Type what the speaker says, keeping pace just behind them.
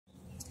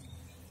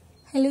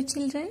Hello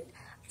children,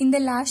 in the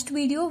last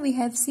video we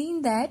have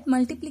seen that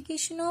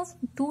multiplication of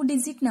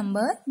 2-digit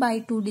number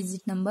by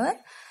 2-digit number.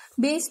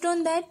 Based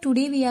on that,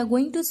 today we are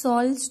going to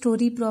solve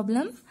story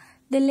problem.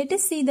 Then let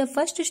us see the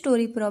first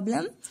story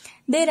problem.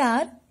 There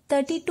are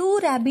 32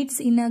 rabbits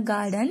in a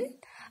garden.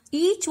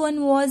 Each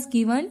one was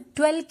given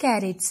 12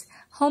 carrots.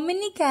 How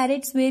many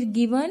carrots were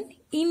given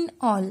in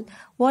all?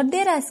 What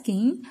they are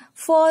asking,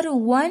 for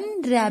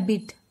one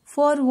rabbit,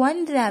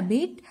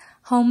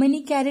 how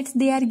many carrots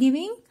they are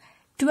giving?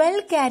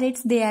 12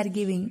 carrots they are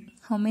giving.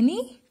 How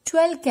many?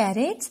 12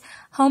 carrots.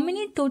 How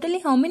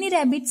many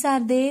rabbits are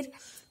there?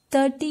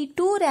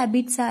 32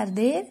 rabbits are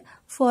there.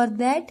 For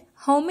that,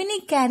 how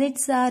many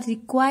carrots are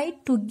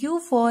required to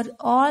give for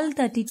all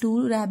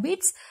 32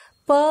 rabbits?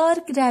 Per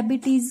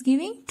rabbit is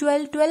giving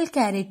 12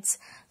 carrots.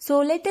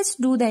 So let us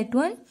do that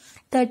one.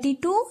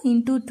 32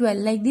 into 12.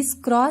 Like this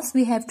cross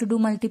we have to do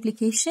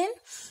multiplication.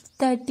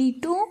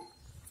 32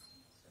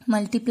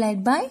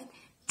 multiplied by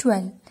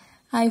 12.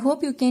 I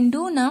hope you can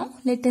do now.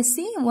 Let us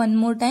see one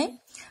more time.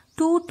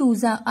 2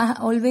 twos are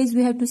always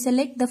we have to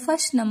select the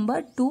first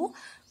number 2.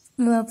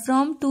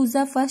 From 2's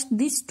are first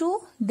this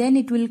 2, then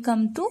it will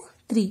come to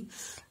 3.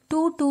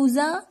 2 twos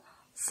are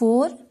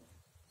 4,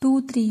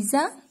 2 threes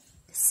are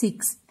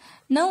 6.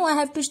 Now I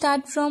have to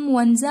start from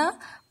 1's are,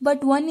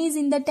 but 1 is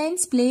in the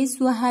tens place,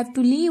 so I have to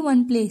leave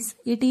one place.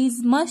 It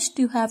is must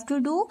you have to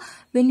do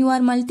when you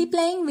are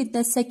multiplying with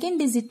the second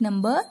digit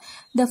number.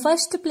 The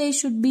first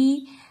place should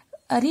be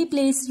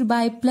replaced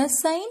by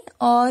plus sign,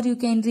 or you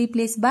can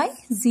replace by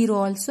 0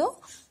 also.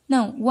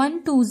 Now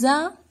 1 twos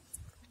are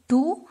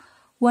 2,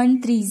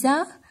 1 threes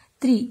are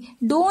 3.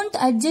 Don't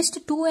adjust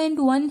 2 and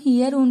 1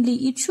 here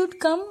only. It should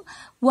come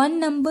one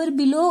number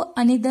below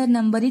another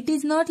number. It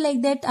is not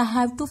like that I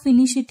have to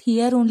finish it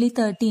here only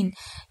 13.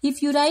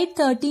 If you write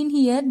 13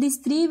 here, this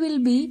 3 will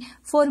be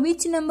for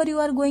which number you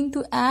are going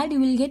to add, you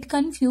will get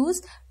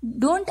confused.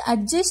 Don't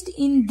adjust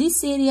in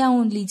this area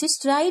only.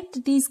 Just write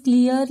it is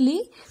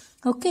clearly.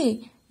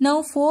 Okay.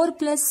 Now 4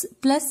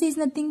 plus is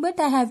nothing but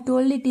I have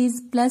told it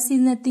is plus is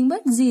nothing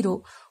but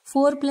 0.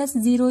 4 plus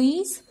 0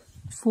 is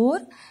 4.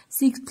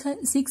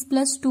 6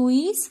 plus 2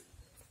 is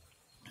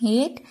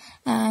 8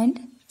 and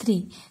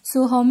 3.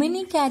 So how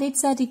many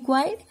carrots are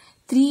required?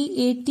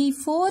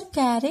 384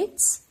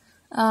 carrots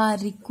are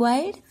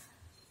required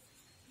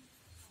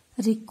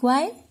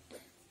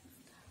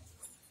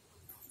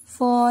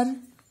for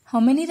how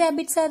many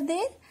rabbits are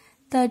there?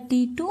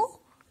 32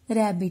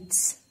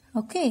 rabbits.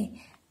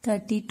 Okay,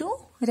 32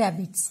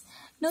 rabbits.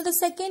 Now the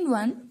second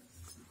one.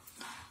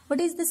 What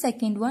is the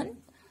second one?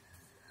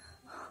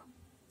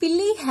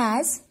 Pilly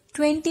has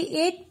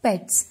 28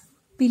 pets.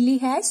 Pilly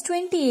has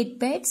 28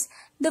 pets.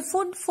 The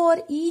food for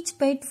each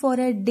pet for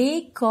a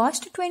day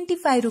cost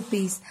 25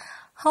 rupees.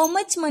 How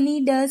much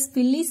money does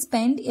Pilly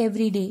spend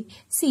every day?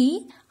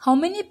 See, how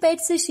many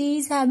pets she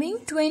is having?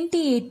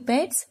 28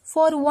 pets.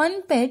 For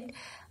one pet,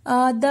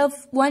 the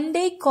one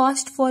day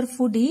cost for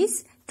food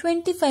is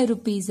 25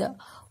 rupees.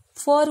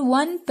 For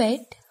one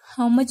pet,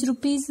 how much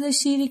rupees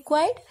she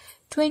required?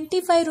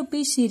 25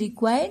 rupees she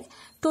required.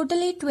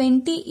 Totally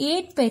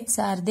 28 pets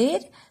are there.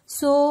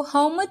 So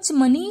how much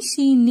money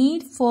she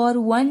need for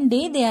one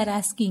day they are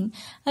asking.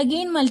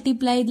 Again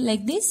multiplied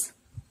like this.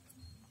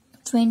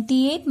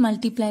 28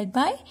 multiplied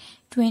by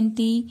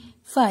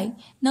 25.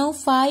 Now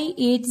 5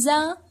 8's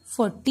are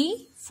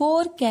 40.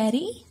 4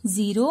 carry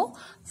 0.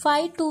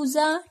 5 2's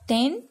are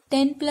 10.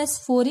 10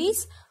 plus 4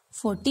 is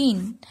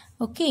 14.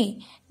 Okay.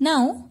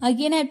 Now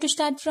again I have to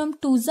start from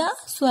 2's are.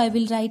 So I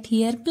will write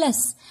here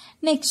plus.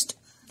 Next.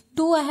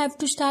 2 I have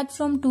to start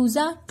from 2's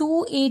are.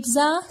 2 8's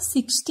are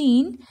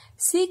 16.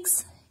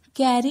 6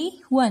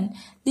 carry 1.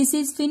 This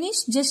is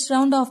finished. Just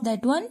round off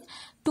that one.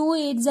 2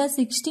 8's are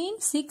 16.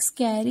 6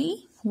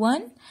 carry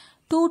 1.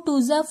 2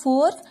 2's are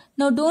 4.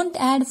 Now don't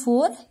add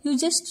 4. You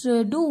just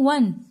do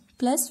 1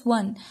 plus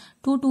 1.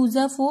 2 2's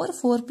are 4.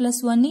 4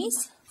 plus 1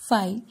 is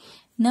 5.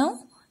 Now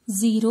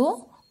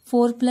 0.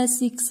 4 plus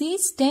 6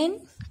 is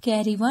 10.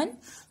 Carry 1.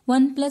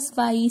 1 plus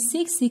 5 is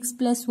 6. 6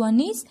 plus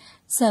 1 is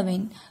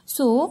 7.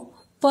 So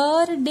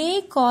per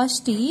day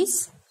cost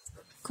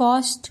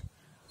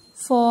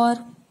for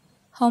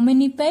how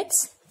many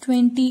pets?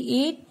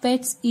 28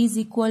 pets is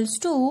equals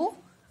to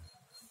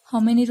how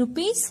many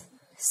rupees?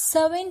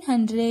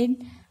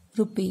 700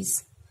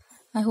 rupees.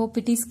 I hope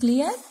it is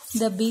clear,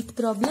 the Bth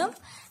problem.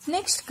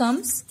 Next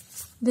comes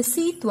the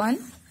Cth one.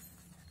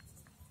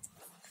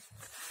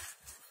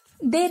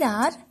 There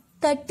are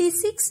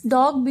 36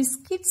 dog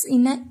biscuits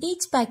in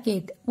each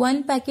packet.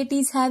 One packet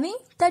is having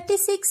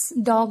 36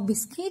 dog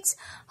biscuits.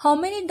 How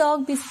many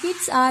dog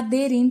biscuits are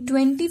there in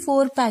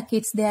 24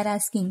 packets they are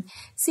asking.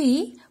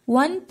 See,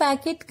 one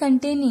packet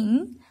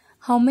containing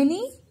how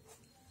many?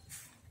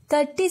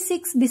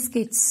 36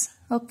 biscuits.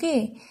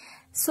 Okay.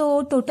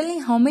 So totally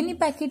how many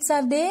packets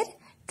are there?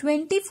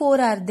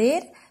 24 are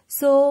there.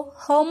 So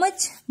how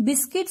much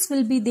biscuits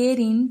will be there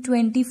in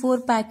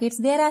 24 packets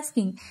they are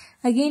asking.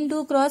 Again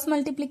do cross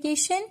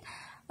multiplication.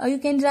 You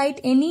can write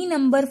any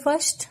number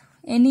first,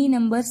 any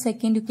number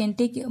second. You can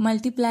take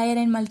multiplier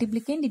and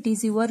multiplicand. It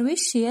is your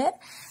wish here.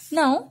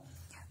 Now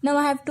Now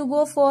I have to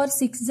go for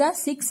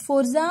 6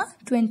 4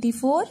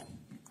 24.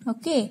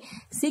 Okay,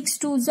 6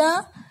 2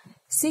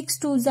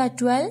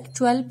 12.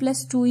 12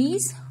 plus 2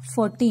 is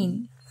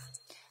 14.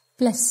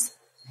 Plus.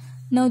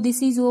 Now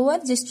this is over.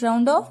 Just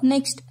round off.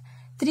 Next,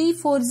 3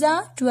 4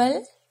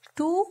 12.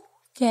 2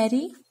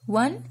 carry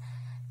 1.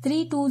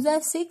 3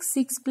 2 6.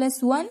 6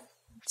 plus 1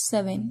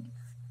 7.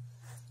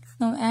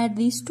 Now add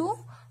these two.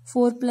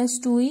 4 plus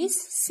 2 is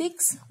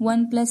 6.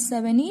 1 plus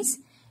 7 is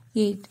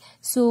 8.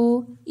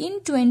 So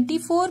in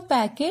 24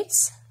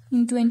 packets,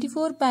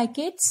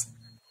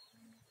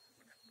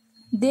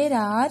 there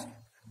are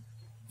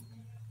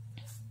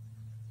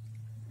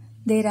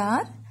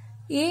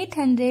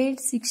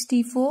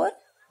 864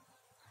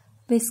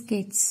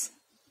 biscuits.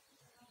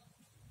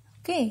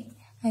 Okay,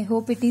 I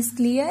hope it is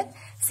clear.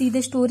 See,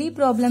 the story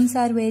problems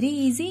are very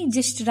easy.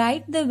 Just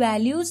write the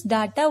values,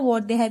 data,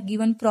 what they have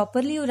given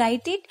properly. You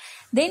write it,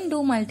 then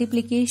do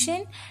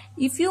multiplication.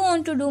 If you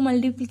want to do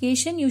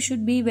multiplication, you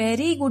should be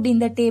very good in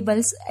the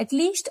tables. At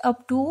least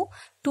up to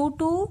 2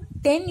 to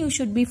 10 you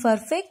should be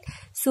perfect.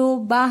 So,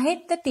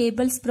 bahit the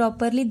tables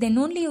properly, then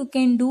only you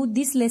can do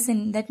this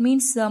lesson. That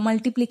means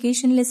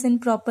multiplication lesson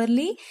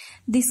properly.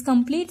 This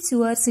completes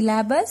your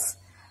syllabus.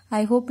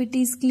 I hope it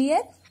is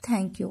clear.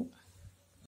 Thank you.